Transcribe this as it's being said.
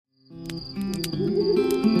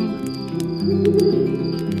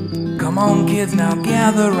on, kids, now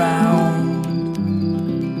gather round.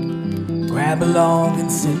 Grab along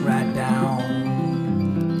and sit right down.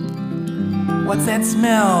 What's that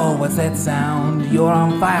smell? What's that sound? You're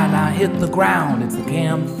on fire, now hit the ground. It's the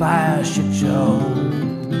Campfire Shit Show.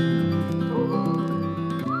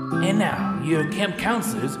 And now, your camp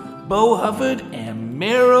counselors, Bo Hufford and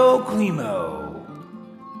Meryl Climo.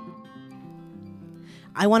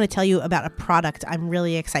 I want to tell you about a product I'm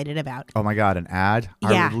really excited about. Oh my God, an ad?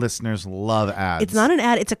 Yeah. Our listeners love ads. It's not an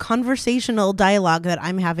ad. It's a conversational dialogue that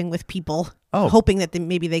I'm having with people, Oh. hoping that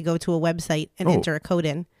maybe they go to a website and enter a code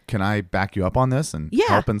in. Can I back you up on this and Yeah.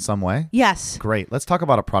 help in some way? Yes. Great. Let's talk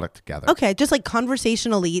about a product together. Okay, just like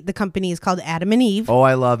conversationally, the company is called Adam and Eve. Oh,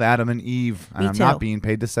 I love Adam and Eve. And Me I'm too. not being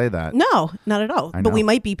paid to say that. No, not at all. I But we know.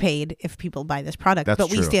 might be paid if people buy this product, That's but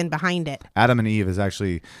we true. stand behind it. Adam and Eve is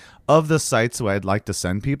actually, of the sites where I'd like to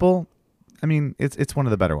send people, I mean, it's one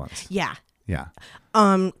of the better ones. Yeah. Yeah.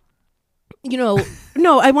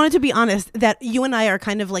 No, I wanted to be honest that you and I are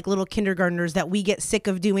kind of like little kindergartners that we get sick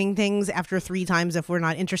of doing things after 3 times if we're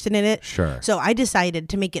not interested in it. Sure. So I decided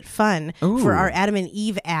to make it fun Ooh. for our Adam and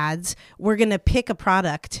Eve ads. We're going to pick a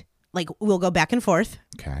product. Like we'll go back and forth.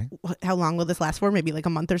 Okay. How long will this last for? Maybe like a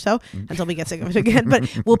month or so until we get sick of it again. But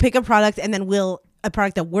we'll pick a product and then a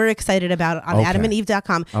product that we're excited about on Okay.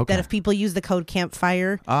 adamandeve.com Okay. that if people use the code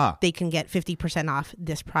Campfire, Ah. they can get 50% off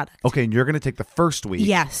this product. Okay, and you're going to take the first week.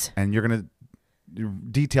 Yes. And you're going to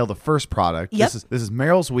detail the first product. Yep. This is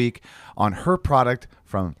Meryl's week on her product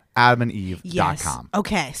from adamandeve.com. Yes.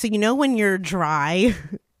 Okay. So you know when you're dry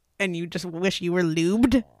and you just wish you were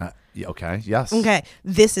lubed? Okay, yes. Okay.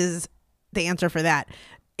 This is the answer for that.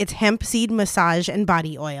 It's hemp seed massage and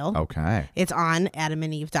body oil. Okay. It's on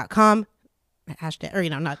adamandeve.com. Hashtag, or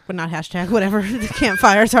not hashtag, whatever.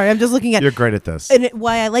 Campfire. Sorry, I'm just looking at. You're great at this. And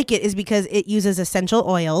why I like it is because it uses essential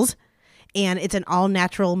oils, and it's an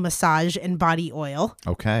all-natural massage and body oil.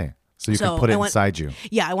 Okay. So you So can put it I want- inside you.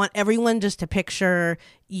 Yeah, I want everyone just to picture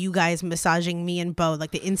you guys massaging me and Bo,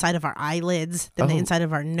 like the inside of our eyelids, then the Oh. inside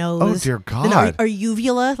of our nose. Oh, dear Then God. our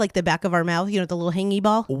uvula, like the back of our mouth, the little hangy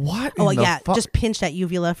ball. What? Oh, in the yeah. fuck? Just pinch that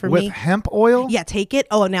uvula for With me. hemp oil? Yeah, take it.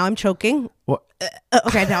 Oh, now I'm choking. What?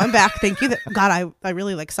 Okay, now I'm back. Thank you. God, I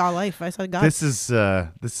really saw life. I saw God. This is okay.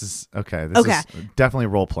 This Okay. is definitely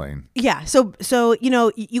role playing. Yeah. So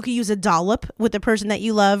you could use a dollop with the person that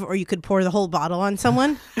you love, or you could pour the whole bottle on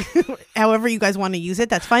someone. However you guys want to use it,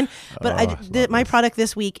 that's fine. But my product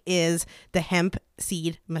this week is the hemp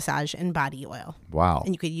seed massage and body oil, Wow.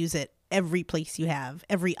 and you could use it every place you have,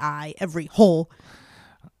 every eye, every hole,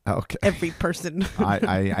 Okay. every person.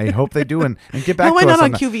 I hope they do and get back How am to I us not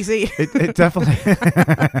on that. QVC? It definitely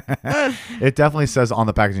it definitely says on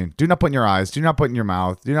the packaging, do not put in your eyes, do not put in your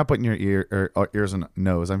mouth, do not put in your ear or ears and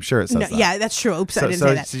nose. I'm sure it says No, that. yeah, that's true. Oops, I didn't so,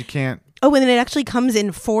 say that. so you can't. Oh, and then it actually comes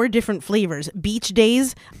in 4 different flavors: Beach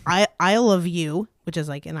Days, Isle of You, which is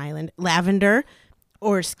like an island, lavender,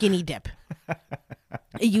 or Skinny Dip.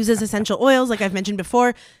 It uses essential oils, like I've mentioned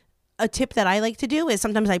before. A tip that I like to do is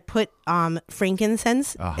sometimes I put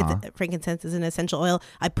frankincense. Frankincense is an essential oil.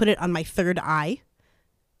 I put it on my third eye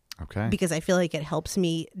Okay. because I feel like it helps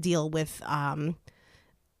me deal with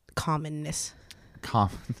commonness.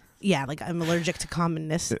 Yeah, like I'm allergic to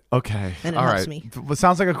commonness. Okay. And it All helps right. me. Well,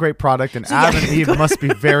 sounds like a great product, and So, yeah, Adam and Eve must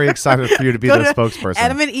be very excited for you to be Go their to spokesperson.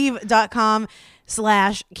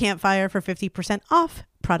 adamandeve.com/campfire for 50% off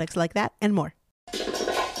products like that and more.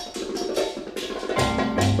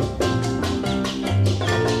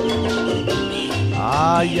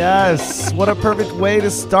 Ah, yes. What a perfect way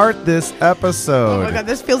to start this episode. Oh my God,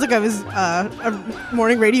 this feels like I was a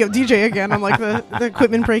morning radio DJ again. I'm like the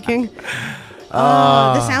equipment breaking.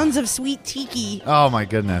 The sounds of sweet tiki Oh, my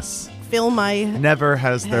goodness. fill my... Never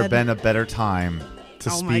has there Head. been a better time to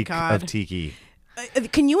Oh my speak God. of tiki.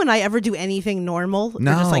 Can you and I ever do anything normal? Or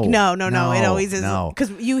No. just like, no. It No, always is. no.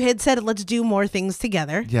 Because you had said, let's do more things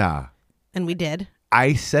together. Yeah. And we did.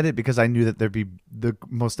 I said it because I knew that there'd be the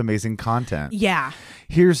most amazing content. Yeah.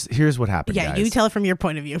 Here's what happened, Yeah, guys. you tell it from your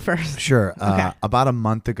point of view first. Sure. Okay. About a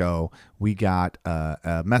month ago, we got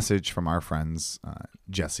a message from our friends,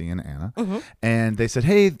 Jesse and Anna. Mm-hmm. And they said,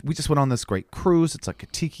 hey, we just went on this great cruise. It's like a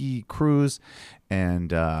tiki cruise.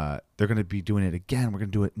 And they're going to be doing it again. We're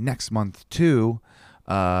going to do it next month, too.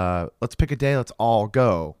 Let's pick a day. Let's all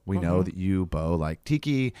go. We know that you, Bo, like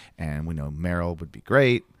tiki. And we know Meryl would be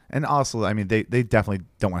great. And also, I mean, they definitely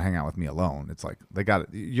don't want to hang out with me alone. It's like they got it.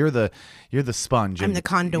 You're the sponge. I'm the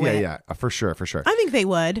conduit. Yeah, for sure. I think they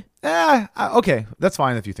would. Okay, that's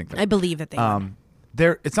fine if you think that. I believe that they would.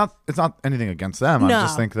 it's not anything against them. No. I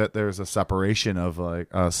just think that there's a separation of like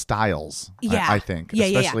styles. Yeah. I think, Yeah,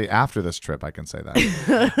 especially after this trip, I can say that.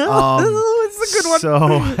 It's a good one.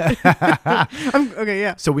 So, Okay,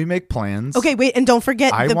 yeah. so we make plans. Okay, wait, and don't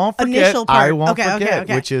forget I the won't forget. initial part. I won't okay, forget.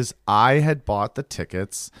 okay. Which is, I had bought the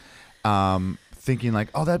tickets, thinking like,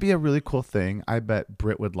 oh, that'd be a really cool thing. I bet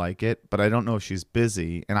Britt would like it, but I don't know if she's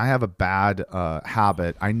busy. And I have a bad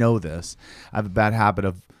habit. I know this. I have a bad habit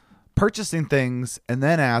of purchasing things and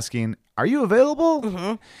then asking, are you available?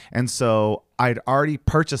 Mm-hmm. And so I'd already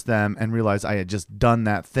purchased them and realized I had just done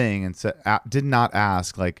that thing and did not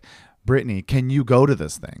ask like, Brittany, can you go to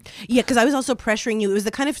this thing? Yeah, because I was also pressuring you. It was the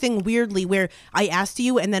kind of thing, weirdly, where I asked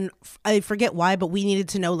you, and then I forget why, but we needed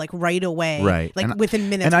to know like right away, Right. Like and within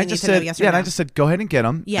minutes. And we I need just to said, know yes or yeah, and no. I just said, go ahead and get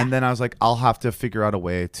them. Yeah. And then I was like, I'll have to figure out a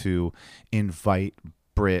way to invite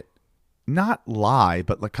Britt, not lie,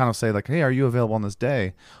 but like kind of say like, hey, are you available on this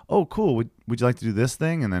day? Oh, cool. Would you like to do this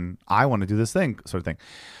thing? And then I want to do this thing, sort of thing.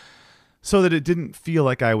 So that it didn't feel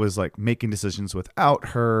like I was like making decisions without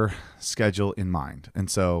her schedule in mind. And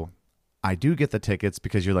so I do get the tickets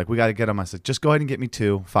because you're like, we got to get them. I said, just go ahead and get me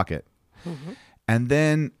 2. Fuck it. Mm-hmm. And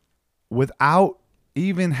then without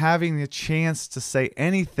even having the chance to say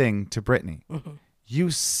anything to Brittany, Mm-hmm.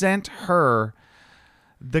 you sent her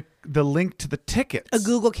the link to the tickets. A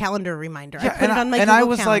Google Calendar reminder. I Yeah, put it on my and Google I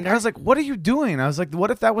was Calendar. like, what are you doing? I was like,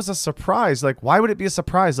 what if that was a surprise? Like, why would it be a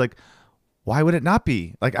surprise? Like, why would it not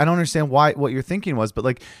be? Like, I don't understand what your thinking was, but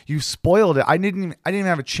like, you spoiled it. I didn't even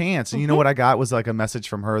have a chance. And you know what I got was like a message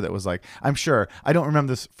from her that was like, I'm sure, I don't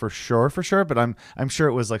remember this for sure, but I'm sure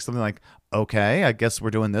it was like something like, okay, I guess we're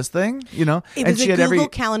doing this thing, you know? It and was a Google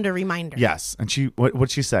Calendar reminder. yes. And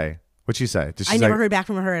what'd she say? What'd she say? Did she I say, never heard back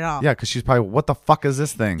from her at all. yeah, because she's probably, what the fuck is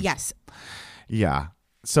this thing? Yes. Yeah.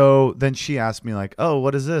 So then she asked me like, oh,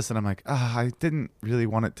 what is this? And I'm like, I didn't really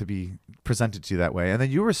want it to be presented to you that way. And then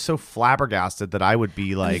you were so flabbergasted that I would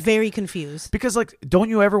be like, Very confused. because like, don't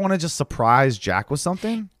you ever want to just surprise Jack with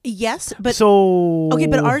something? Yes, but So okay,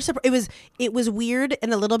 but it was weird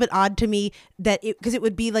and a little bit odd to me that because it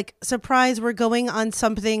would be like, surprise, we're going on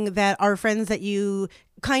something that our friends that you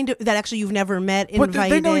that actually you've never met but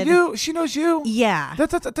invited. they know you. She knows you. Yeah.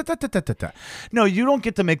 No, you don't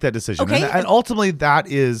get to make that decision. Okay. And ultimately, that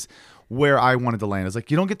is where I wanted to land. Is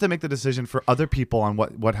like, you don't get to make the decision for other people on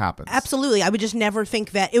what happens. Absolutely. I would just never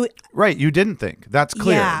think that it would. Right. You didn't think. That's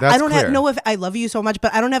clear. Yeah, That's I don't clear. know if I love you so much,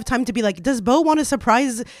 but I don't have time to be like, does Bo want to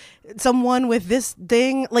surprise someone with this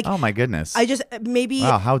thing? Like, Oh my goodness. I just maybe.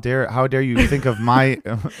 Wow, how dare you think of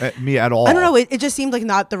me at all? I don't know. It just seemed like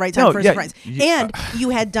not the right time No, for a yeah, surprise. And you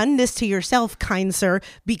had done this to yourself, kind sir,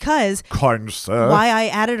 because Kind sir. why I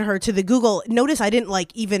added her to the Google. Notice I didn't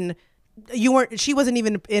like even. She wasn't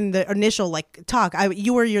even in the initial like talk.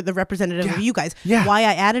 You're the representative of you guys. Yeah. Why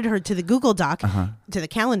I added her to the Google Doc, to the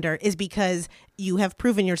calendar, is because you have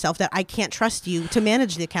proven yourself that I can't trust you to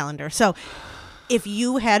manage the calendar. So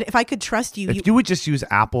if I could trust you, If you would just use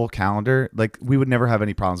Apple Calendar, like we would never have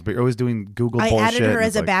any problems. But you're always doing Google I bullshit. added her and as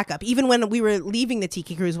it's a like, backup. Even when we were leaving the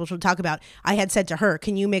Tiki Cruise, which we'll talk about, I had said to her,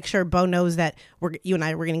 can you make sure Bo knows that you and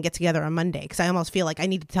I were going to get together on Monday? Because I almost feel like I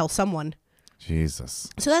need to tell someone. Jesus.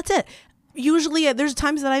 So that's it. Usually there's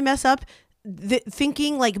times that I mess up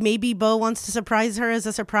thinking like maybe Bo wants to surprise her as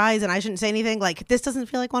a surprise and I shouldn't say anything. Like, this doesn't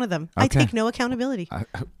feel like one of them. I Okay. take no accountability.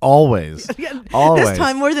 Always. Always. This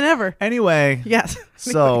time more than ever. Anyway. Yes.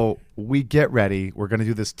 So we get ready. We're gonna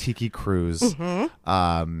do this Tiki Cruise.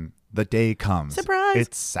 The day comes. Surprise.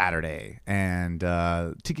 It's Saturday, and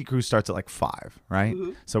Tiki Cruise starts at like 5, right?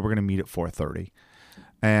 So we're gonna meet at 4:30,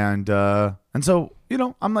 and so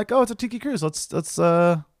I'm like, oh, it's a Tiki Cruise.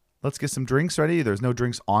 Let's get some drinks ready. There's no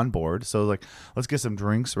drinks on board, so like, let's get some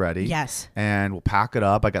drinks ready. Yes. And we'll pack it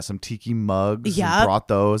up. I got some tiki mugs. Yep. And brought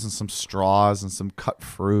those, and some straws, and some cut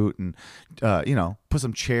fruit, and put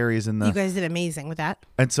some cherries in the. You guys did amazing with that.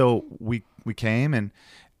 And so we came and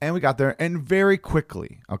we got there, and very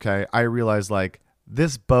quickly, okay, I realized like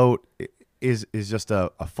this boat is just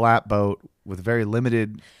a flat boat with very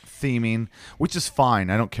limited theming, which is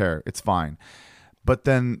fine. I don't care. It's fine. But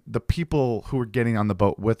then the people who were getting on the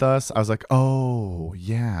boat with us, I was like, oh,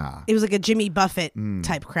 yeah. It was like a Jimmy Buffett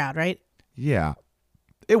type crowd, right? Yeah,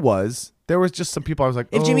 it was. There was just some people I was like,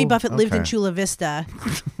 If Jimmy Buffett lived in okay. Chula Vista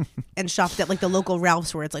and shopped at like the local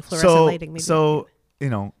Ralph's where it's like fluorescent lighting. Maybe. So,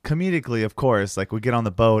 comedically, of course, like we get on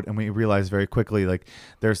the boat and we realize very quickly, like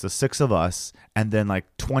there's the 6 of us and then like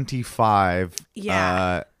 25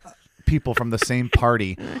 Yeah. people from the same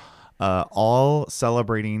party. all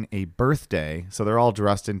celebrating a birthday. So they're all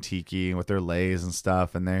dressed in tiki with their leis and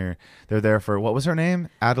stuff, and they're there for, what was her name?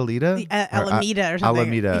 Adelita? Alameda or something.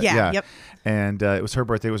 Alameda, Yeah. Yep. And it was her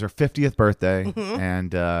birthday. It was her 50th birthday,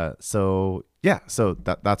 and so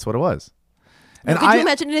that's what it was. And could you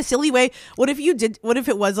imagine in a silly way? What if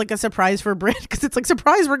it was like a surprise for Brit? Because it's like,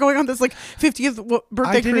 surprise, we're going on this like 50th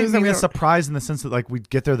birthday I didn't cruise. mean a surprise in the sense that like we'd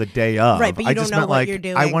get there the day of. Right, but you I don't just know meant, what like, you're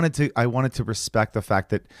doing. I wanted to respect the fact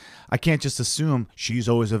that I can't just assume she's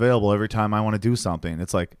always available every time I want to do something.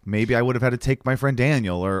 It's like, maybe I would have had to take my friend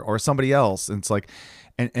Daniel or somebody else. And it's like,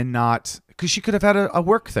 and not, because she could have had a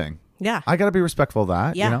work thing. Yeah. I got to be respectful of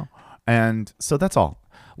that, Yeah. you know? And so that's all.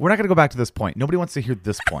 We're not going to go back to this point. Nobody wants to hear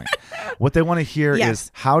this point. What they want to hear Yes.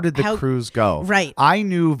 is, how did the cruise go? Right. I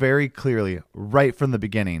knew very clearly right from the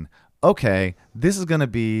beginning, okay, this is going to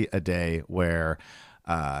be a day where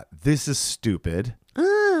this is stupid.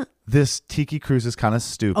 This tiki cruise is kind of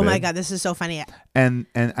stupid. Oh my God, this is so funny. And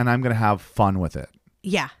I'm going to have fun with it.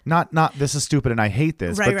 Yeah. Not this is stupid and I hate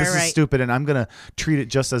this, Right, but this right. is stupid and I'm gonna treat it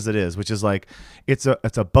just as it is, which is like it's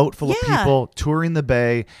a boat full of Yeah. people touring the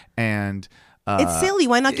bay, and It's silly.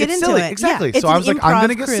 Why not get it's into silly. it? Exactly. Yeah, it's So I an was like, I'm improv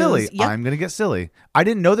gonna get cruise. silly. Yep. I'm gonna get silly. I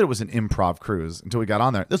didn't know that it was an improv cruise until we got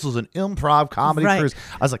on there. This was an improv comedy Right. cruise.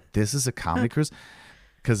 I was like, this is a comedy cruise,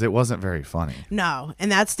 because it wasn't very funny. No,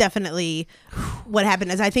 and that's definitely what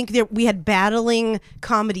happened. Is I think we had battling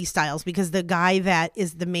comedy styles, because the guy that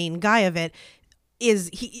is the main guy of it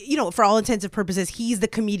is, he, you know, for all intents and purposes, he's the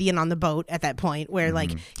comedian on the boat at that point, where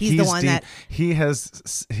like he's the one that he has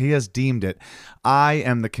deemed it. I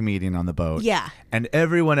am the comedian on the boat. Yeah. And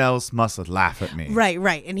everyone else must laugh at me.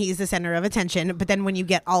 right, and he's the center of attention. But then when you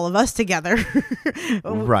get all of us together,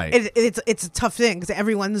 Right. it's a tough thing, because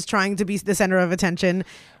everyone's trying to be the center of attention.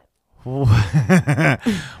 Well,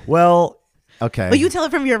 okay. But you tell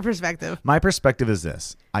it from your perspective. My perspective is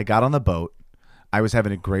this. I got on the boat. I was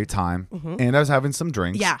having a great time, and I was having some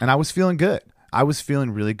drinks, Yeah. and I was feeling good. I was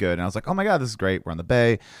feeling really good, and I was like, oh my God, this is great. We're on the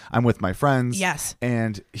bay. I'm with my friends. Yes.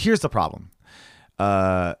 And here's the problem.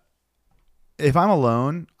 If I'm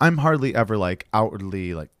alone, I'm hardly ever like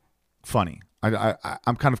outwardly like funny.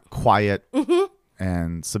 I'm kind of quiet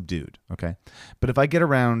and subdued. Okay. But if I get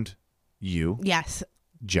around you, Yes.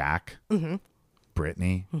 Jack,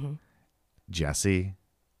 Brittany, Jesse,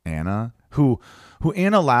 Anna, who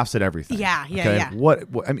Anna laughs at everything. Yeah, yeah, okay? yeah. What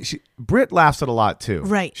I mean, Britt laughs at a lot too.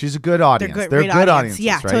 Right. She's a good audience. They're They're great good audience. audiences.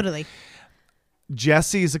 Yeah, right? totally.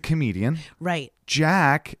 Jesse is a comedian. Right.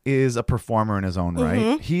 Jack is a performer in his own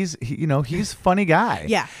right. He's a funny guy.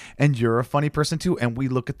 Yeah. And you're a funny person too. And we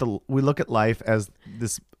look at life as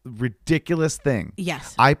this ridiculous thing.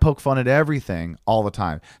 Yes. I poke fun at everything all the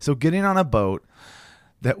time. So getting on a boat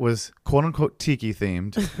that was quote unquote tiki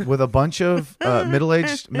themed with a bunch of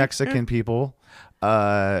middle-aged Mexican people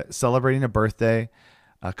celebrating a birthday,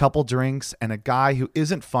 a couple drinks, and a guy who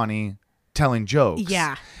isn't funny telling jokes.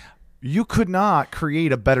 Yeah. You could not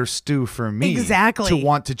create a better stew for me Exactly. to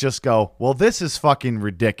want to just go, well, this is fucking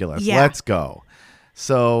ridiculous. Yeah. Let's go.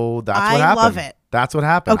 So that's what I happened. love it. That's what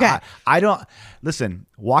happened. Okay. I don't listen,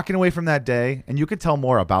 walking away from that day, and you could tell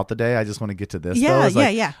more about the day. I just want to get to this. Yeah, though, is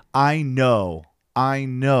like, yeah. I know I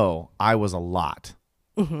was a lot.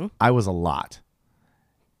 I was a lot.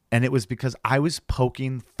 And it was because I was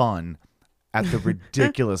poking fun at the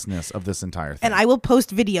ridiculousess of this entire thing. And I will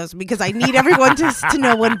post videos, because I need everyone to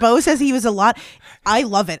know when Bo says he was a lot. I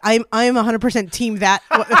love it. I'm 100% team that.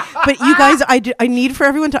 But you guys, I need for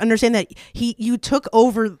everyone to understand that you took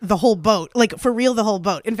over the whole boat, like for real, the whole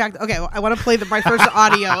boat. In fact, okay, I want to play my first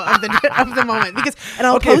audio of the moment, because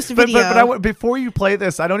I'll post a video. But before you play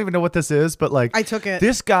this, I don't even know what this is, but like I took it.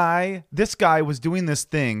 This guy was doing this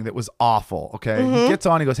thing that was awful. Okay, he gets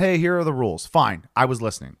on, he goes, "Hey, here are the rules." Fine, I was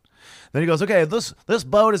listening. Then he goes, okay, this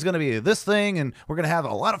boat is going to be this thing, and we're going to have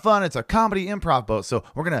a lot of fun. It's a comedy improv boat. So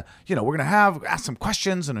we're going to ask some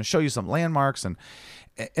questions and show you some landmarks.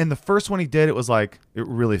 And the first one he did, it was like, it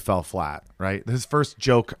really fell flat, right? His first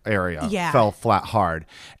joke area fell flat hard.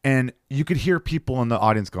 And you could hear people in the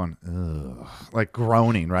audience going, ugh, like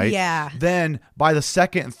groaning, right? Yeah. Then by the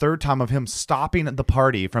second and third time of him stopping the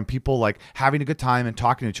party from people like having a good time and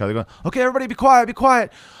talking to each other, going, okay, everybody be quiet, be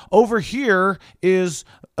quiet. Over here is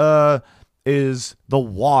the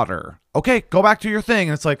water. Okay, go back to your thing.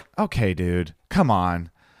 And it's like, okay, dude, come on.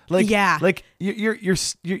 Like, Yeah. like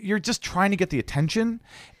you're just trying to get the attention,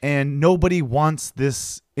 and nobody wants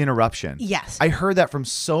this interruption. Yes. I heard that from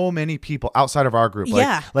so many people outside of our group. Like,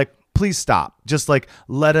 Yeah. like please stop. Just like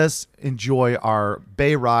let us enjoy our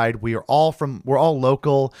bay ride. We're all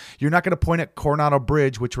local. You're not going to point at Coronado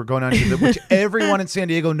Bridge, which we're going on to, which everyone in San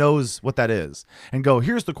Diego knows what that is, and go,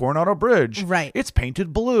 here's the Coronado Bridge. Right. It's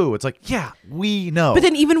painted blue. It's like, yeah, we know. But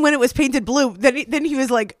then even when it was painted blue, then he was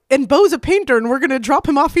like, and Bo's a painter and we're going to drop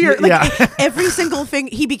him off here. Like Yeah. every single thing,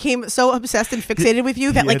 he became so obsessed and fixated with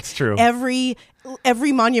you that like it's true. every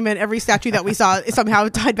monument, every statue that we saw somehow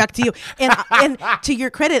tied back to you. And to your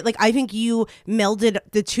credit, like I think you melded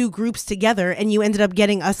the two groups together and you ended up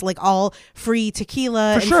getting us like all free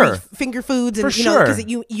tequila and sure. free finger foods and For you know sure.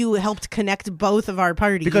 because you helped connect both of our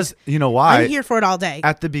parties. Because you know why? I'm here for it all day.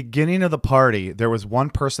 At the beginning of the party, there was one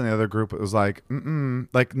person in the other group that was like,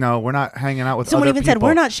 like, no, we're not hanging out with Someone other even said people.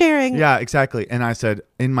 we're not sharing. Yeah, exactly. And I said,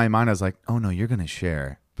 in my mind, I was like, oh no, you're gonna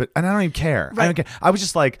share. And I don't even care. I Right. don't care. I was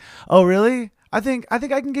just like, oh really? I think I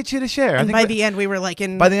can get you to share. And by the end, we were like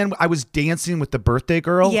by the end, I was dancing with the birthday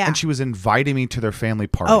girl, Yeah. and she was inviting me to their family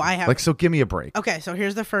party. Oh, I have- like, so give me a break. Okay, so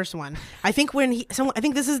here's the first one. I think I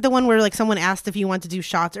think this is the one where like someone asked if you want to do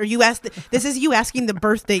shots, or you asked. This is you asking the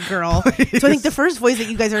birthday girl. So I think the first voice that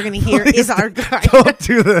you guys are going to hear is our guy. Don't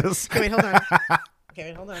do this. Okay, wait, hold on. Okay,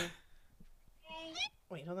 wait, hold on.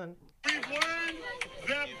 Wait, hold on. We've learned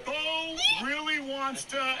that Bo really wants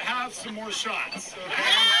to have some more shots, okay?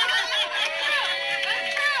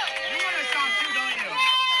 You want a shot too, don't you? Oh,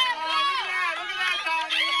 look at that,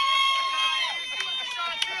 Donnie. You want a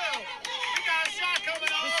shot too. We got a shot coming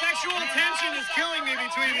up. The sexual tension is killing me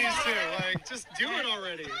between these two. Like, just do it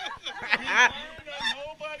already.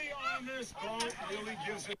 Nobody on this boat really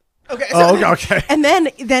gives a Okay. Oh, okay. And then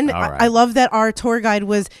All right. I love that our tour guide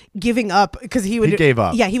was giving up because he gave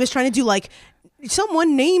up. Yeah, he was trying to do like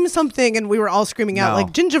someone name something, and we were all screaming out No.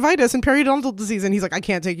 like gingivitis and periodontal disease, and he's like, I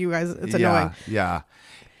can't take you guys. It's annoying.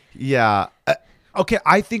 Yeah. Okay,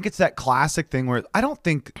 I think it's that classic thing where I don't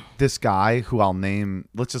think this guy who I'll name,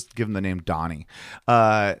 let's just give him the name Donnie.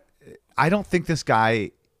 I don't think this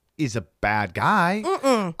guy is a bad guy.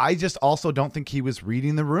 I just also don't think he was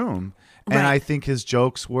reading the room. And Right. I think his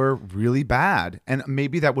jokes were really bad. And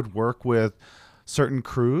maybe that would work with certain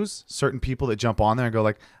crews, certain people that jump on there and go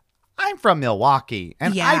like, I'm from Milwaukee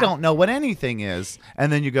and Yeah. I don't know what anything is.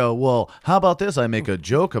 And then you go, well, how about this? I make a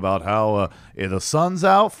joke about how the sun's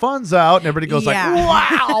out, fun's out. And everybody goes Yeah.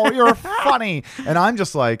 like, wow, you're funny. And I'm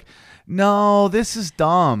just like, no, this is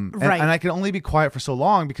dumb. And, Right. and I can only be quiet for so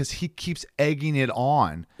long because he keeps egging it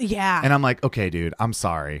on. Yeah. And I'm like, okay, dude, I'm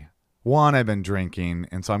sorry. One, I've been drinking,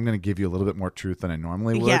 and so I'm going to give you a little bit more truth than I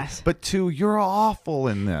normally would. Yes. But two, you're awful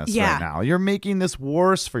in this Yeah. right now. You're making this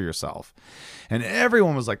worse for yourself. And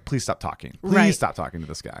everyone was like, please stop talking. Please Right. stop talking to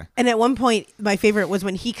this guy. And at one point, my favorite was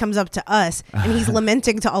when he comes up to us and he's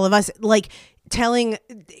lamenting to all of us, like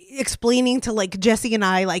explaining to like Jesse and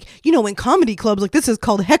I, like, you know, in comedy clubs, like this is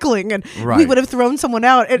called heckling, and we Right. would have thrown someone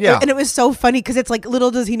out. And, Yeah. and it was so funny because it's like,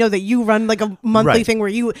 little does he know that you run like a monthly Right. thing where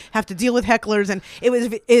you have to deal with hecklers, and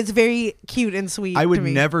it's very cute and sweet. I would to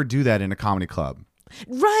me. never do that in a comedy club.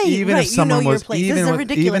 Right. Even right. if someone you know was your place. This is a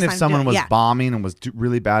ridiculous even if time to do someone it. was Yeah. bombing and was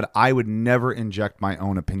really bad, I would never inject my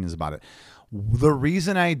own opinions about it. The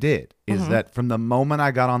reason I did is Mm-hmm. that from the moment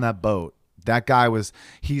I got on that boat, that guy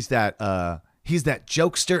he's that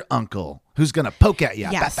jokester uncle who's gonna poke at you,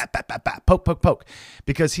 Yes. poke,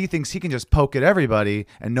 because he thinks he can just poke at everybody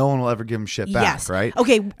and no one will ever give him shit back, Yes. right?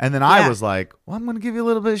 Okay, And then I yeah. was like, well, I'm gonna give you a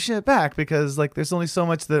little bit of shit back because like there's only so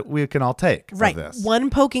much that we can all take. Right. Of this. One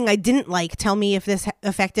poking I didn't like. Tell me if this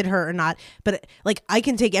affected her or not. But like, I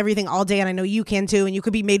can take everything all day, and I know you can too. And you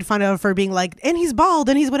could be made fun of for being like, and he's bald,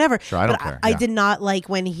 and he's whatever. Sure, I don't but care. I Yeah. did not like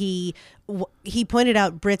when he pointed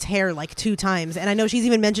out Britt's hair like 2 times, and I know she's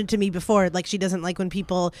even mentioned to me before, like she doesn't like when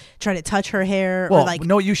people try to touch her hair Well, or like.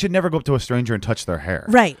 no, you should never go up to a stranger and touch their hair.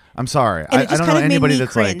 Right. I'm sorry. And I it just don't kind know of made anybody me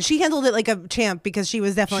that's cringe. like. She handled it like a champ because she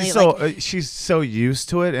was definitely She's like. she's so used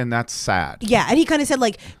to it, and that's sad. Yeah, and he kind of said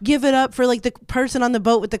like, "Give it up for like the person on the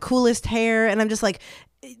boat with the coolest hair," and I'm just like,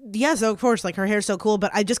 "Yes, of course, like her hair's so cool,"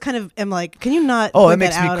 but I just kind of am like, "Can you not?" Oh, point it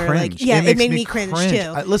makes that me out? Or, cringe. like, yeah, it makes made me cringe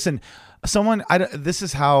too. Listen, this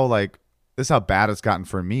is how bad it's gotten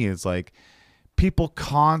for me. It's like people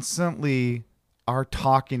constantly are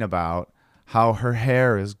talking about how her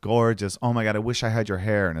hair is gorgeous. Oh my God, I wish I had your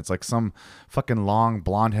hair. And it's like some fucking long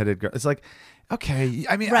blonde headed girl. It's like, okay.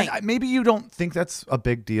 I mean, Right. maybe you don't think that's a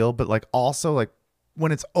big deal, but like also like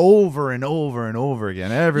when it's over and over and over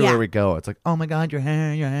again, everywhere Yeah. we go, it's like, oh my God, your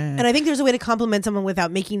hair, your hair. And I think there's a way to compliment someone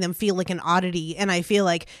without making them feel like an oddity. And I feel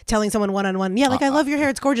like telling someone one-on-one, yeah, like I love your hair,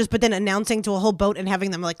 it's gorgeous, but then announcing to a whole boat and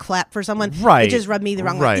having them like clap for someone, Right. it just rubbed me the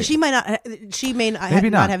wrong way. Right. She may not, Maybe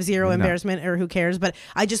not. have zero Maybe not. embarrassment or who cares, but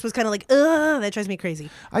I just was kind of like, ugh, that drives me crazy.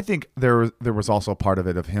 I think there was also part of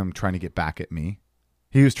it of him trying to get back at me.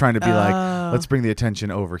 He was trying to be like, let's bring the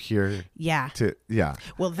attention over here. Yeah. Yeah.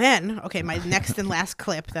 Well, then, okay, my next and last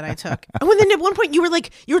clip that I took. Oh, and then at one point you were like,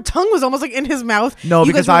 your tongue was almost like in his mouth. No,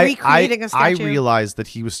 you because guys were I recreating a statue. realized that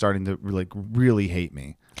he was starting to like really hate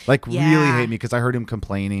me. Like really Yeah. hate me because I heard him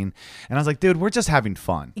complaining. And I was like, dude, we're just having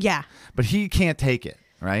fun. Yeah. But he can't take it,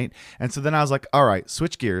 right? And so then I was like, all right,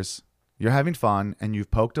 switch gears. You're having fun and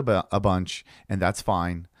you've poked a bunch and that's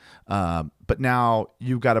fine. But now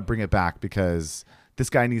you've got to bring it back because this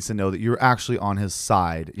guy needs to know that you're actually on his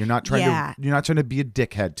side. You're not trying to be a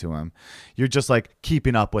dickhead to him. You're just like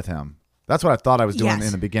keeping up with him. That's what I thought I was doing Yes.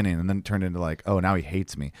 in the beginning, and then it turned into like, oh, now he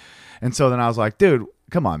hates me. And so then I was like, dude,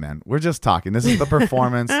 come on, man. We're just talking. This is the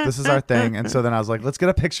performance. This is our thing. And so then I was like, let's get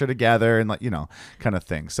a picture together and like, kind of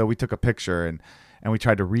thing. So we took a picture and we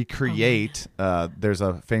tried to recreate. There's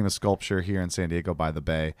a famous sculpture here in San Diego by the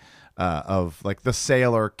bay. Of like the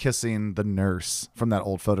sailor kissing the nurse from that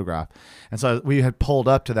old photograph. And so we had pulled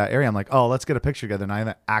up to that area. I'm like, oh, let's get a picture together. And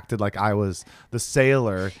I acted like I was the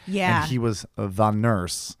sailor Yeah. and he was the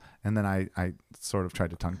nurse. And then I sort of tried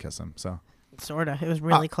to tongue kiss him. So Sort of. It was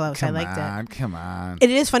really close. I liked it. Come on. It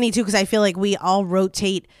is funny too because I feel like we all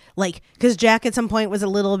rotate, like, because Jack at some point was a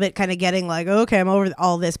little bit kind of getting like, okay, I'm over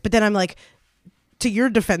all this, but then I'm like, to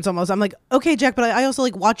your defense almost, I'm like, okay, Jack, but I also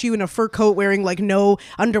like watch you in a fur coat wearing like no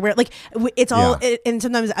underwear, like it's all. Yeah. And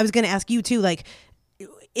sometimes I was gonna ask you too, like,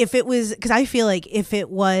 if it was, because I feel like if it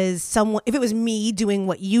was me doing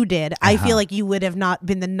what you did, I feel like you would have not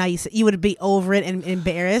been the nice. You would be over it and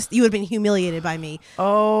embarrassed. You would have been humiliated by me.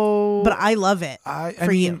 Oh, But I love it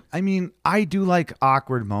for you. I mean, I do like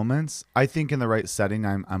awkward moments. I think in the right setting,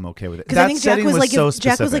 I'm okay with it. Because I think Jack setting was like, so if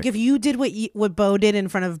Jack was specific. like, if you did what Bo did in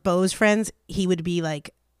front of Bo's friends, he would be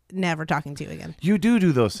like, never talking to you again. You do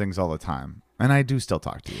those things all the time, and I do still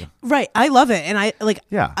talk to you. Right. I love it, and I love it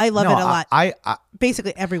a lot. I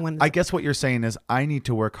Basically, everyone. I guess what you're saying is I need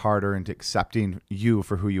to work harder into accepting you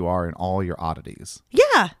for who you are and all your oddities.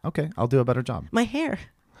 Yeah. Okay, I'll do a better job. My hair.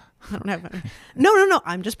 I don't have. No.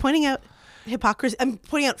 I'm just pointing out hypocrisy. I'm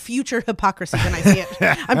pointing out future hypocrisy when I see it.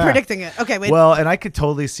 I'm predicting it. Okay, wait. Well, and I could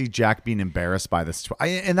totally see Jack being embarrassed by this,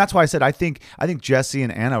 and that's why I said I think Jesse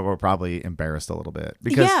and Anna were probably embarrassed a little bit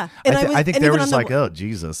because Yeah, and I think and they were even just on like, oh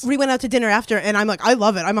Jesus, we went out to dinner after, and I'm like, I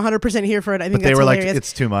love it. I'm 100% here for it. I think but they that's were hilarious. like,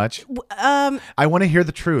 it's too much. I want to hear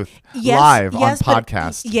the truth Yes, live yes, on but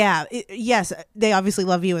podcast. Yes, they obviously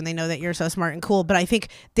love you and they know that you're so smart and cool, but I think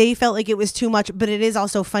they felt like it was too much. But it is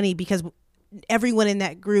also funny because everyone in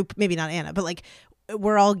that group, maybe not Anna, but like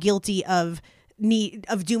we're all guilty of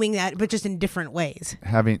doing that, but just in different ways.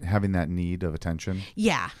 Having that need of attention.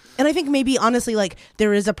 Yeah. And I think maybe honestly, like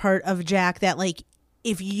there is a part of Jack that like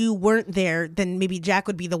if you weren't there, then maybe Jack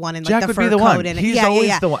would be the one in like Jack the would fur be the coat one. and He's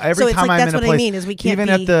always the one. Every so it's time like, I'm that's in a what place, I mean is we can't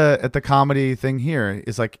even be, at the comedy thing here,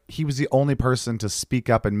 is like he was the only person to speak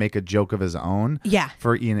up and make a joke of his own. Yeah.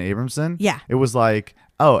 For Ian Abramson. Yeah. It was like,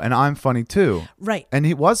 oh, and I'm funny too. Right. And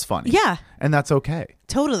he was funny. Yeah. And that's okay.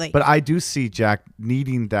 Totally. But I do see Jack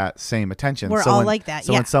needing that same attention. We're all like that,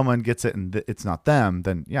 So yeah. when someone gets it and it's not them,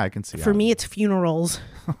 then yeah, I can see. For me, it's funerals.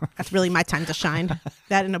 That's really my time to shine.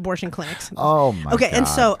 That and abortion clinics. Oh my Okay, God. and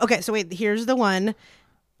so wait. Here's the one.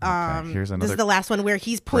 Here's another. This is the last one where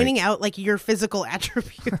he's pointing out like your physical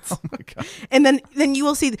attributes. Oh my God. And then you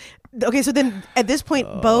will see. Okay, so then at this point,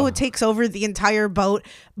 Bo takes over the entire boat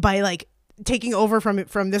by like taking over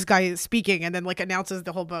from this guy speaking, and then like announces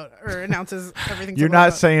the whole boat or announces everything. You're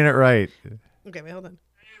not saying it right. Okay, wait, hold on.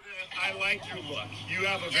 I like your look. You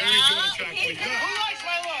have a very good attractive look. Who likes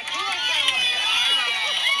my look? Who likes my look?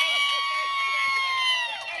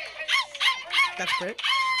 That's Brit.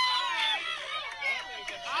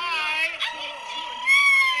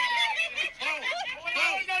 No,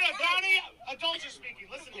 Donnie, adults are speaking.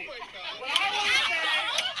 Listen to me. What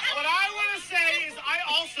I want to say is I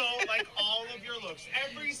also like all of your looks.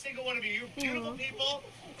 Every single one of you. You're beautiful people.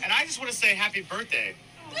 And I just want to say happy birthday.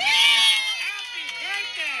 Happy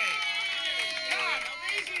birthday! God,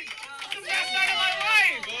 amazing. It's the best night of my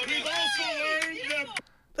life. We've also learned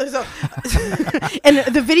that So, and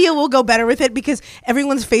the video will go better with it because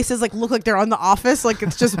everyone's faces like look like they're on The Office, like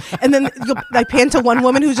it's just. And then I pan to one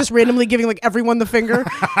woman who's just randomly giving like everyone the finger.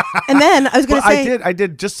 And then I was gonna say, I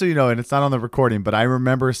did, just so you know, and it's not on the recording, but I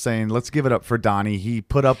remember saying, "Let's give it up for Donnie. He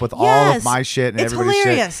put up with all of Yes, my shit and it's everybody's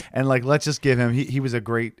hilarious. shit, and like let's just give him. He was a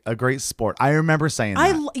great sport. I remember saying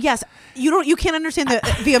that. Yes, you can't understand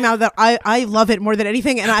the amount that I love it more than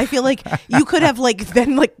anything, and I feel like you could have like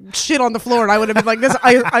then like shit on the floor, and I would have been like this.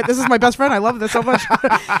 This is my best friend. I love this so much.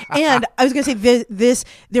 And I was gonna say this.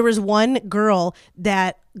 There was one girl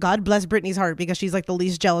that, God bless Brittany's heart, because she's like the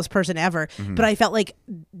least jealous person ever. But I felt like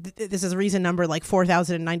this is reason number like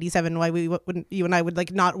 4097 why you and I would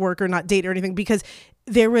like not work or not date or anything, because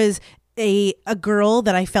there was a girl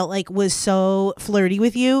that I felt like was so flirty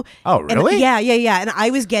with you. Oh, really? And yeah. And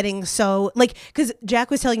I was getting so like, because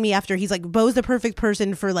Jack was telling me after, he's like, Bo's the perfect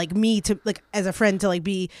person for like me to like as a friend to like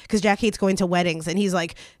be, because Jack hates going to weddings, and he's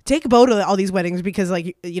like, take Bo to all these weddings because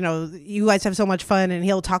like, you know, you guys have so much fun and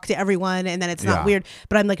he'll talk to everyone and then it's not weird.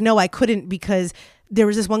 But I'm like, no, I couldn't, because there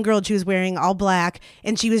was this one girl and she was wearing all black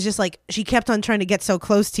and she was just like, she kept on trying to get so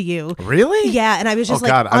close to you. Really? Yeah. And I was just Oh,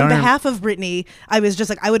 like, God, on behalf of Brittany, I was just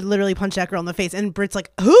like, I would literally punch that girl in the face. And Britt's like,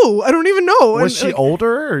 who? I don't even know. Was And, she like,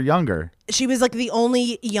 older or younger? she was like the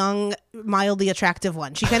only young, mildly attractive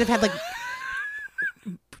one. She kind of had like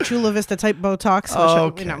Chula Vista type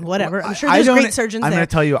Botox, which, you know, whatever. I'm sure there's great surgeons I'm there. going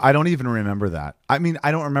to tell you, I don't even remember that. I mean,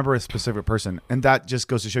 I don't remember a specific person. And that just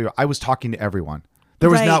goes to show you, I was talking to everyone. There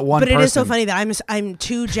was not one person. But it is so funny that I'm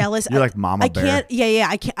too jealous. You're like Mama Bear. I can't.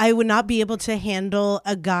 Yeah. I would not be able to handle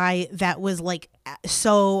a guy that was like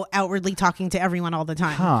so outwardly talking to everyone all the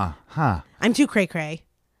time. Huh. I'm too cray cray.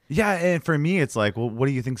 Yeah, and for me, it's like, well, what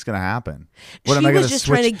do you think's going to happen? What, She am I was gonna just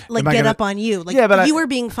switch? trying to like Am I get gonna- up on you. Like, Yeah, but you were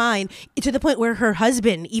being fine to the point where her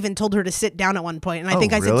husband even told her to sit down at one point. And I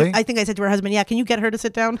think really? I said to her husband, "Yeah, can you get her to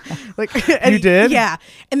sit down?" Like, You did? Yeah.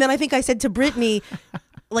 And then I think I said to Brittany,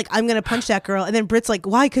 like, I'm gonna punch that girl. And then Britt's like,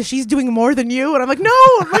 why? Because she's doing more than you. And I'm like, no,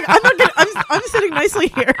 like I'm not gonna, I'm sitting nicely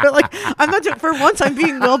here. Like I'm not doing, for once I'm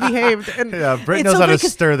being well behaved. And Yeah, Britt it's knows how to funny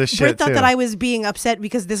 'cause stir the shit, Britt thought too. that I was being upset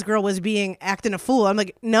because this girl was acting a fool. I'm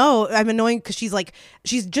like, no, I'm annoying because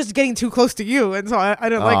she's just getting too close to you. And so I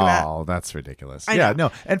don't like that. Oh, that's ridiculous. I Yeah, know.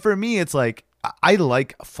 no. And for me, it's like, I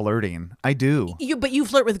like flirting. I do. But you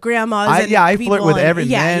flirt with grandmas. I and flirt people with and- every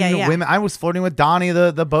men, yeah. women. I was flirting with Donnie,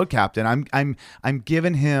 the boat captain. I'm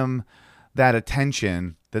giving him that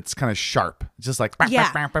attention that's kind of sharp, just like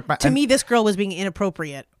Yeah. To me, this girl was being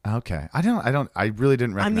inappropriate. Okay, I really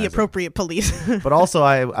didn't recognize I'm the it. appropriate police. But also,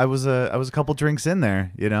 I was a couple drinks in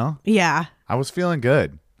there. You know, Yeah. I was feeling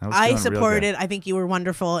good. I feeling real supported good. it. I think you were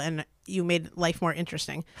wonderful and you made life more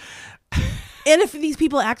interesting. And if these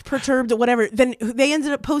people act perturbed or whatever, then they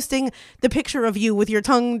ended up posting the picture of you with your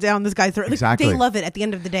tongue down this guy's throat. Like, Exactly. they love it at the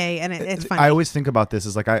end of the day, and it's funny. I always think about this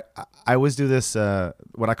as like I always do this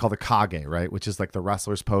what I call the kage, right, which is like the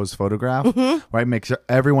wrestler's pose photograph, Mm-hmm. right? Make sure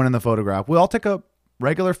everyone in the photograph. We all take a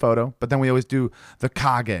regular photo, but then we always do the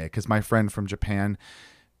kage because my friend from Japan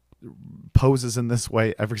poses in this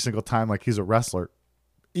way every single time, like he's a wrestler.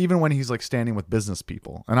 Even when he's like standing with business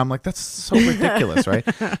people. And I'm like, that's so ridiculous, right?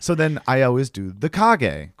 So then I always do the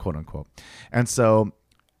kage, quote unquote. And so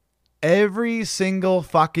every single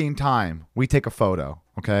fucking time we take a photo,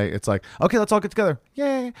 okay, it's like, okay, let's all get together.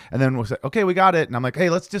 Yay. And then we'll say, okay, we got it. And I'm like, hey,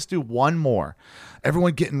 let's just do one more.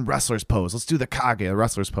 Everyone get in wrestler's pose. Let's do the kage, the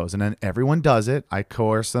wrestler's pose. And then everyone does it. I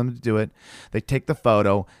coerce them to do it. They take the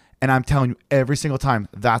photo. And I'm telling you, every single time,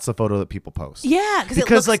 that's the photo that people post. Yeah, because it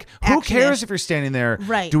because looks like, who actionish. cares if you're standing there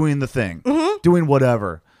Right. doing the thing, doing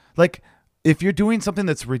whatever? Like, if you're doing something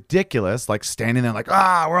that's ridiculous, like standing there, like,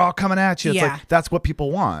 we're all coming at you. It's Yeah. like that's what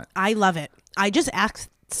people want. I love it. I just ask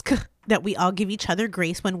that we all give each other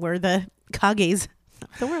grace when we're the Kages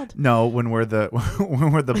of the world. No, when we're the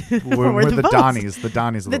when we're the the boats. Donnies, the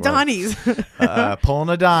Donnies of The the world. Donnies. Pulling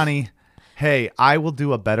a Donnie. Hey, I will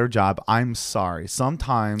do a better job. I'm sorry.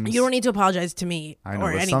 Sometimes You don't need to apologize to me I know,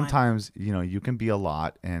 or but anyone. sometimes you can be a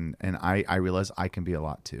lot, and I realize I can be a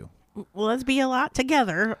lot too. Well, let's be a lot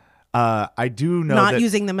together. I do know Not that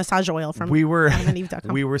using the massage oil from we were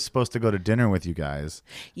AdamandEve.com. we were supposed to go to dinner with you guys,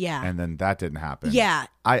 Yeah. and then that didn't happen. Yeah.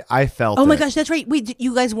 I felt. Oh my it. gosh, that's right. Wait,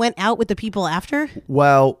 you guys went out with the people after?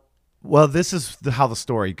 Well, this is how the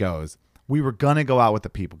story goes. We were gonna go out with the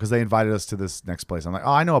people because they invited us to this next place. I'm like,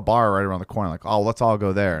 oh, I know a bar right around the corner. Like, oh, let's all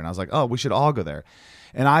go there. And I was like, oh, we should all go there.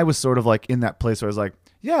 And I was sort of like in that place where I was like,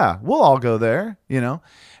 yeah, we'll all go there,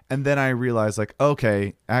 And then I realized, like,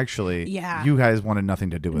 okay, actually, Yeah. you guys wanted nothing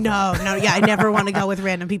to do with No, yeah, I never want to go with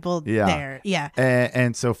random people Yeah. there. Yeah.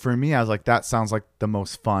 And so for me, I was like, that sounds like the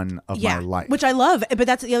most fun of Yeah. my life. Which I love. But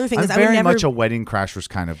that's the other thing I'm is I would very never much a Wedding Crashers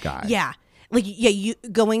kind of guy. Yeah. Like, yeah, you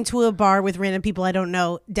going to a bar with random people I don't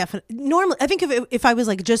know, definitely. Normally, I think if I was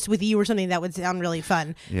like just with you or something, that would sound really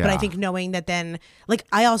fun. But I Yeah. think knowing that then, like,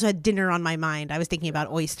 I also had dinner on my mind. I was thinking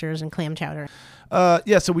about oysters and clam chowder.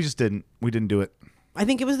 Yeah, so we didn't do it. I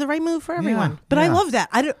think it was the right move for everyone. But I yeah. love that.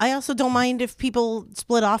 I also don't mind if people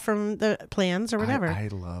split off from the plans or whatever.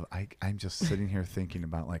 I'm just sitting here thinking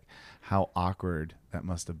about, like, how awkward that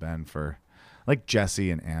must have been for, like,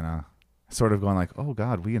 Jesse and Anna. Sort of going like, oh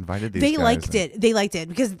God, we invited these They guys. liked it. They liked it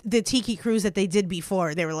because the tiki cruise that they did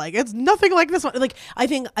before, they were like, it's nothing like this one. Like, I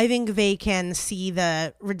think they can see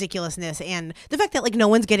the ridiculousness and the fact that, like, no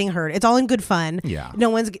one's getting hurt. It's all in good fun. Yeah. No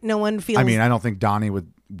one feels. I mean, I don't think Donnie would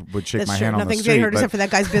shake that's my true. hand on the Nothing's street. getting hurt but- except for that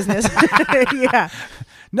guy's business. Yeah.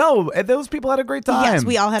 No, those people had a great time. Yes,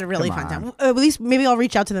 we all had a really Come fun on. time. At least maybe I'll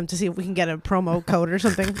reach out to them to see if we can get a promo code or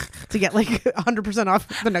something to get like 100% off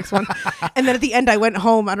the next one. And then at the end, I went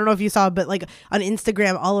home. I don't know if you saw, but like on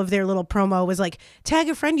Instagram, all of their little promo was like, tag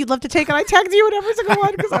a friend you'd love to take. And I tagged you in every single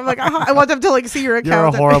one because I'm like, I want them to like see your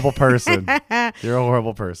account. You're a horrible person. You're a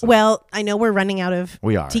horrible person. Well, I know we're running out of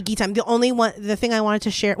We are. tiki time. The thing I wanted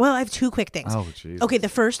to share. Well, I have two quick things. Oh, jeez. Okay, the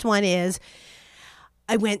first one is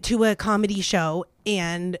I went to a comedy show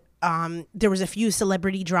and there was a few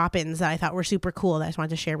celebrity drop-ins that I thought were super cool that I just wanted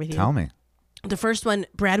to share with you. Tell me. The first one,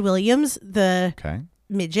 Brad Williams, the Okay.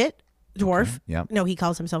 midget dwarf. Yep. No, he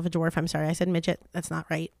calls himself a dwarf. I'm sorry, I said midget. That's not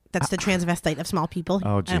right. That's the transvestite of small people.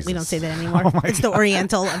 Oh, We don't Jesus. say that anymore. Oh, my it's the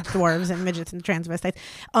Oriental of dwarves and midgets and transvestites.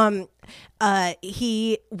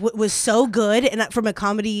 He was so good, and from a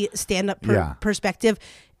comedy stand-up Yeah. perspective,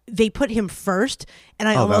 they put him first, and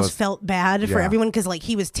I Oh, that almost was- felt bad for yeah. everyone because like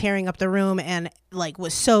he was tearing up the room and like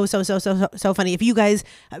was so funny. If you guys,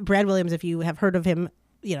 Brad Williams, if you have heard of him,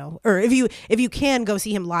 or if you can go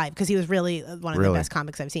see him live because he was really one of the Really? best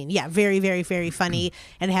comics I've seen. Yeah, very very very funny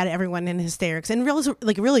and had everyone in hysterics and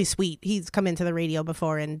really sweet. He's come into the radio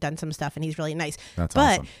before and done some stuff and he's really nice. That's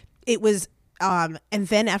but awesome. it was and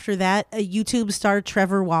then after that, a YouTube star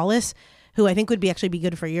Trevor Wallace, who I think would actually be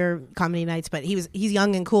good for your comedy nights, but he's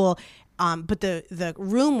young and cool. But the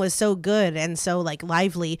room was so good and so like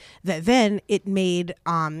lively that then it made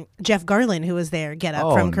Jeff Garlin, who was there, get up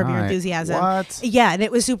Oh, from Curb Your nice. Enthusiasm. What? Yeah, and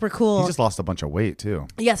it was super cool. He just lost a bunch of weight too.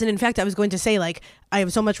 Yes, and in fact, I was going to say, like, I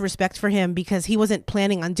have so much respect for him because he wasn't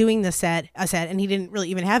planning on doing a set, and he didn't really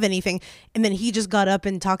even have anything. And then he just got up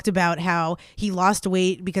and talked about how he lost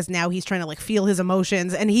weight because now he's trying to like feel his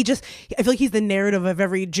emotions. And I feel like he's the narrative of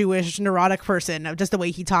every Jewish neurotic person, of just the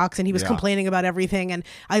way he talks. And he was Yeah. complaining about everything, and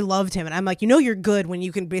I loved him. And I'm like, you're good when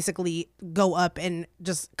you can basically go up and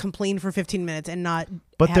just complain for 15 minutes and not.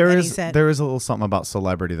 But have there any is set. a little something about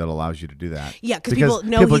celebrity that allows you to do that. Yeah, because people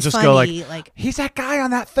know he's just funny. go like he's that guy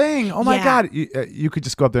on that thing. Oh my Yeah. God. You could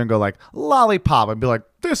just go up there and go like lollipop and be like,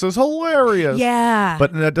 this is hilarious. yeah,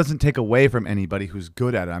 But that doesn't take away from anybody who's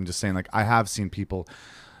good at it. I'm just saying, like, I have seen people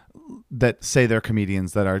that say they're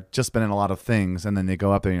comedians that are just been in a lot of things, and then they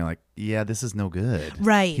go up there and you're like, yeah, this is no good.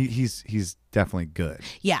 Right. He's definitely good.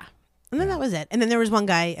 Yeah. And then that was it. And then there was one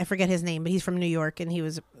guy, I forget his name, but he's from New York and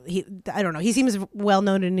I don't know. He seems well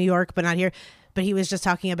known in New York, but not here. But he was just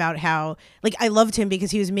talking about how, like, I loved him because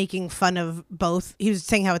he was making fun of both. He was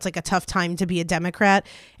saying how it's like a tough time to be a Democrat.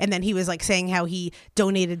 And then he was like saying how he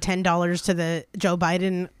donated $10 to the Joe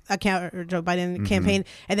Biden account or Joe Biden campaign.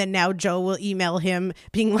 And then now Joe will email him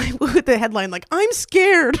being like, with the headline, like, I'm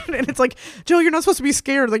scared. And it's like, Joe, you're not supposed to be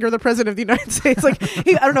scared. Like, you're the president of the United States. Like,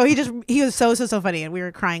 I don't know. He was so funny. And we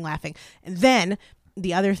were crying laughing. And then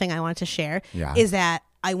the other thing I wanted to share is that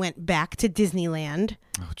I went back to Disneyland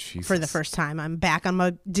for the first time. I'm back on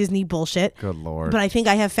my Disney bullshit. Good Lord. But I think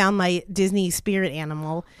I have found my Disney spirit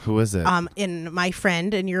animal. Who is it? In my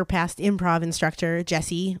friend and your past improv instructor,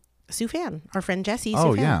 Jessie Sufan. Our friend Jessie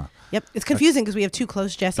Oh, Sufan. yeah. Yep. It's confusing because we have two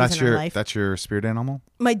close Jessies in our life. That's your spirit animal?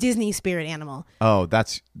 My Disney spirit animal. Oh,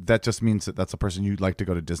 that just means that's a person you'd like to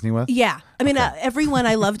go to Disney with? Yeah. I mean, everyone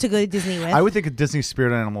I love to go to Disney with. I would think a Disney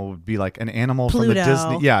spirit animal would be like an animal Pluto. from the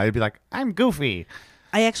Disney. Yeah, it'd be like, I'm Goofy.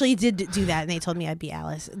 I actually did do that, and they told me I'd be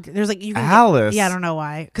Alice. There's like you can Alice? Yeah, I don't know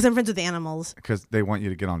why. Because I'm friends with animals. Because they want you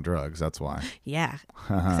to get on drugs. That's why. Yeah,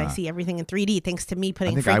 because I see everything in 3D thanks to me I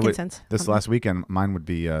putting think frankincense. this last weekend, mine would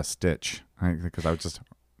be Stitch. Because I was just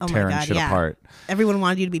Oh my tearing God, shit yeah. apart. Everyone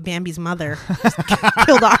wanted you to be Bambi's mother. Just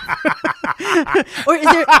killed off. Or is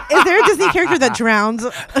there a Disney character that drowns?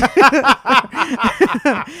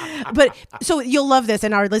 But so you'll love this,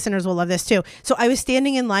 and our listeners will love this too. So I was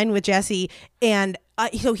standing in line with Jesse, and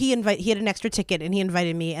so he had an extra ticket, and he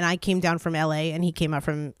invited me, and I came down from LA, and he came up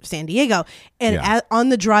from San Diego, and on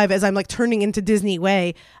the drive, as I'm like turning into Disney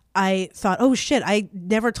Way, I thought, oh shit, I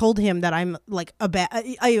never told him that I'm like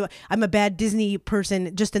I'm a bad Disney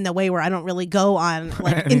person, just in the way where I don't really go on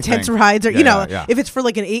like intense rides, or if it's for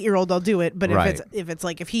like an 8-year-old, I'll do it. But if it's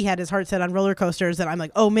like, if he had his heart set on roller coasters, then I'm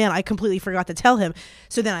like, oh man, I completely forgot to tell him.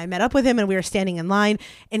 So then I met up with him, and we were standing in line,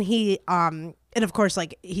 and he and of course,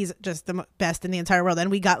 like, he's just the best in the entire world.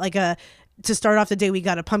 And we got like to start off the day, we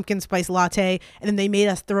got a pumpkin spice latte, and then they made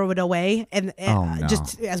us throw it away. And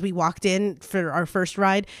just as we walked in for our first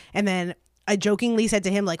ride, and then I jokingly said to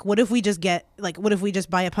him, like, what if we just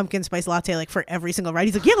buy a pumpkin spice latte like for every single ride?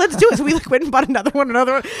 He's like, yeah, let's do it. So we like went and bought another one.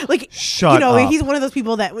 Like, Shut up. He's one of those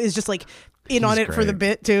people that is just like in on it great. For the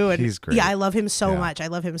bit too. And he's great. Yeah, I love him so much. I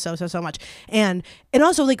love him so much. And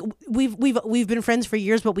also, like, we've been friends for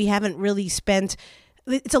years, but we haven't really spent.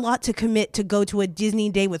 It's a lot to commit to go to a Disney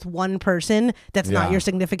day with one person that's not your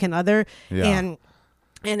significant other.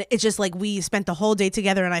 And it's just like, we spent the whole day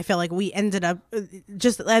together, and I felt like we ended up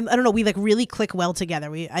just, I don't know, we like really click well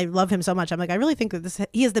together. I love him so much. I'm like, I really think that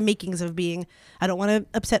he has the makings of being, I don't want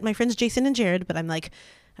to upset my friends Jason and Jared, but I'm like,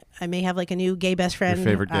 I may have like a new gay best friend. Your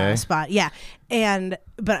favorite gay spot. Yeah. And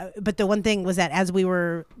but the one thing was that as we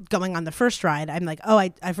were going on the first ride, I'm like, oh,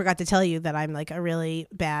 I forgot to tell you that I'm like a really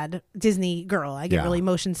bad Disney girl. I get really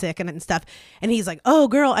motion sick and stuff. And he's like, oh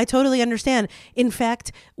girl, I totally understand. In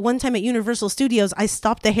fact, one time at Universal Studios, I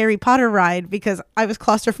stopped the Harry Potter ride because I was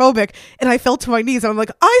claustrophobic, and I fell to my knees. I'm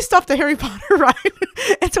like, I stopped the Harry Potter ride.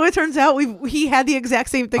 And so it turns out he had the exact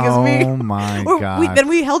same thing as me. Oh my God. Then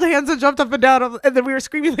we held hands and jumped up and down, and then we were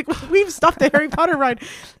screaming like, we've stopped the Harry Potter ride.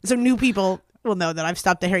 So new people will know that I've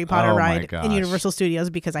stopped the Harry Potter ride in Universal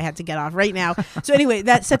Studios because I had to get off right now. So anyway,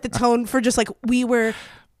 that set the tone for just like, we were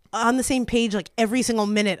on the same page like every single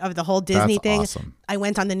minute of the whole Disney thing. Awesome. I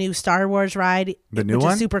went on the new Star Wars ride, the new which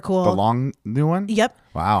one, is super cool. The long new one. Yep.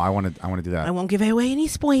 Wow, I want to do that. I won't give away any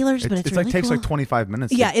spoilers, but it's really like takes cool. like 25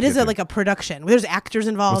 minutes. Yeah, it is like a production. There's actors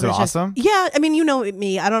involved. Was it It's just- awesome? yeah, I mean, you know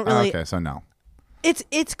me. I don't really. Okay, so no.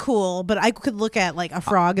 It's cool, but I could look at like a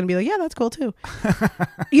frog and be like, yeah, that's cool too.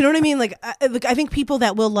 You know what I mean? Like, I think people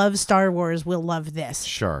that will love Star Wars will love this.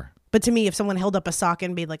 Sure. But to me, if someone held up a sock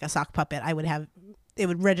and made like a sock puppet, it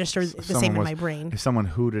would register the same in my brain. If someone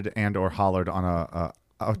hooted and or hollered on a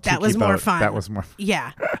that was tiki more boat, fun. That was more.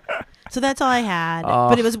 Yeah. So that's all I had.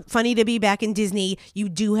 But it was funny to be back in Disney. You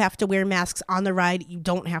do have to wear masks on the ride. You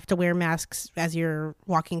don't have to wear masks as you're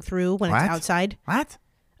walking through when it's outside. What?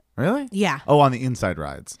 Really? Yeah. Oh, on the inside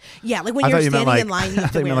rides. Yeah, like when you're standing in line, you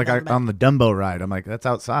have to wear them. On the Dumbo ride. I'm like, that's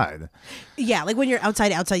outside. Yeah, like when you're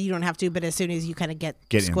outside, you don't have to. But as soon as you kind of get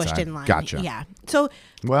squished inside. in line. Gotcha. Yeah. So,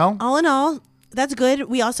 well, all in all, that's good.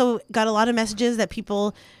 We also got a lot of messages that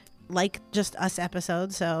people like just us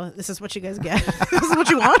episodes. So this is what you guys get. This is what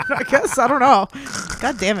you want, I guess. I don't know.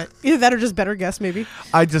 God damn it. Either that or just better guess, maybe.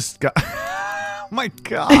 I just got... My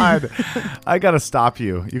God, I gotta stop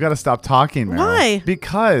you. You gotta stop talking, Meryl. Why?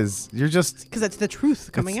 Because you're just... Because that's the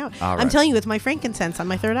truth coming out. All right. I'm telling you, it's my frankincense on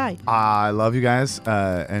my third eye. I love you guys.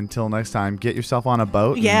 Until next time, get yourself on a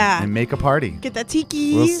boat and make a party. Get that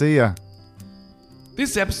tiki. We'll see ya.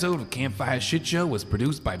 This episode of Campfire Shit Show was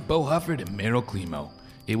produced by Bo Hufford and Meryl Climo.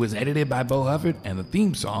 It was edited by Bo Hufford, and the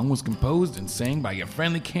theme song was composed and sang by your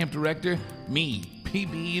friendly camp director, me,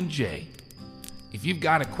 PB&J. If you've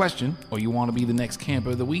got a question or you want to be the next camper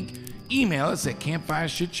of the week, email us at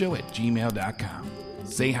campfireshitshow@gmail.com.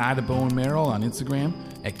 Say hi to Bo and Meryl on Instagram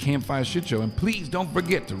at Campfire Shit Show, and please don't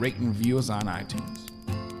forget to rate and review us on iTunes.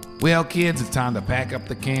 Well, kids, it's time to pack up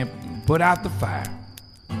the camp and put out the fire.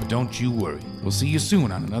 But don't you worry. We'll see you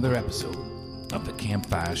soon on another episode of the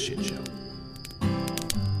Campfire Shit Show.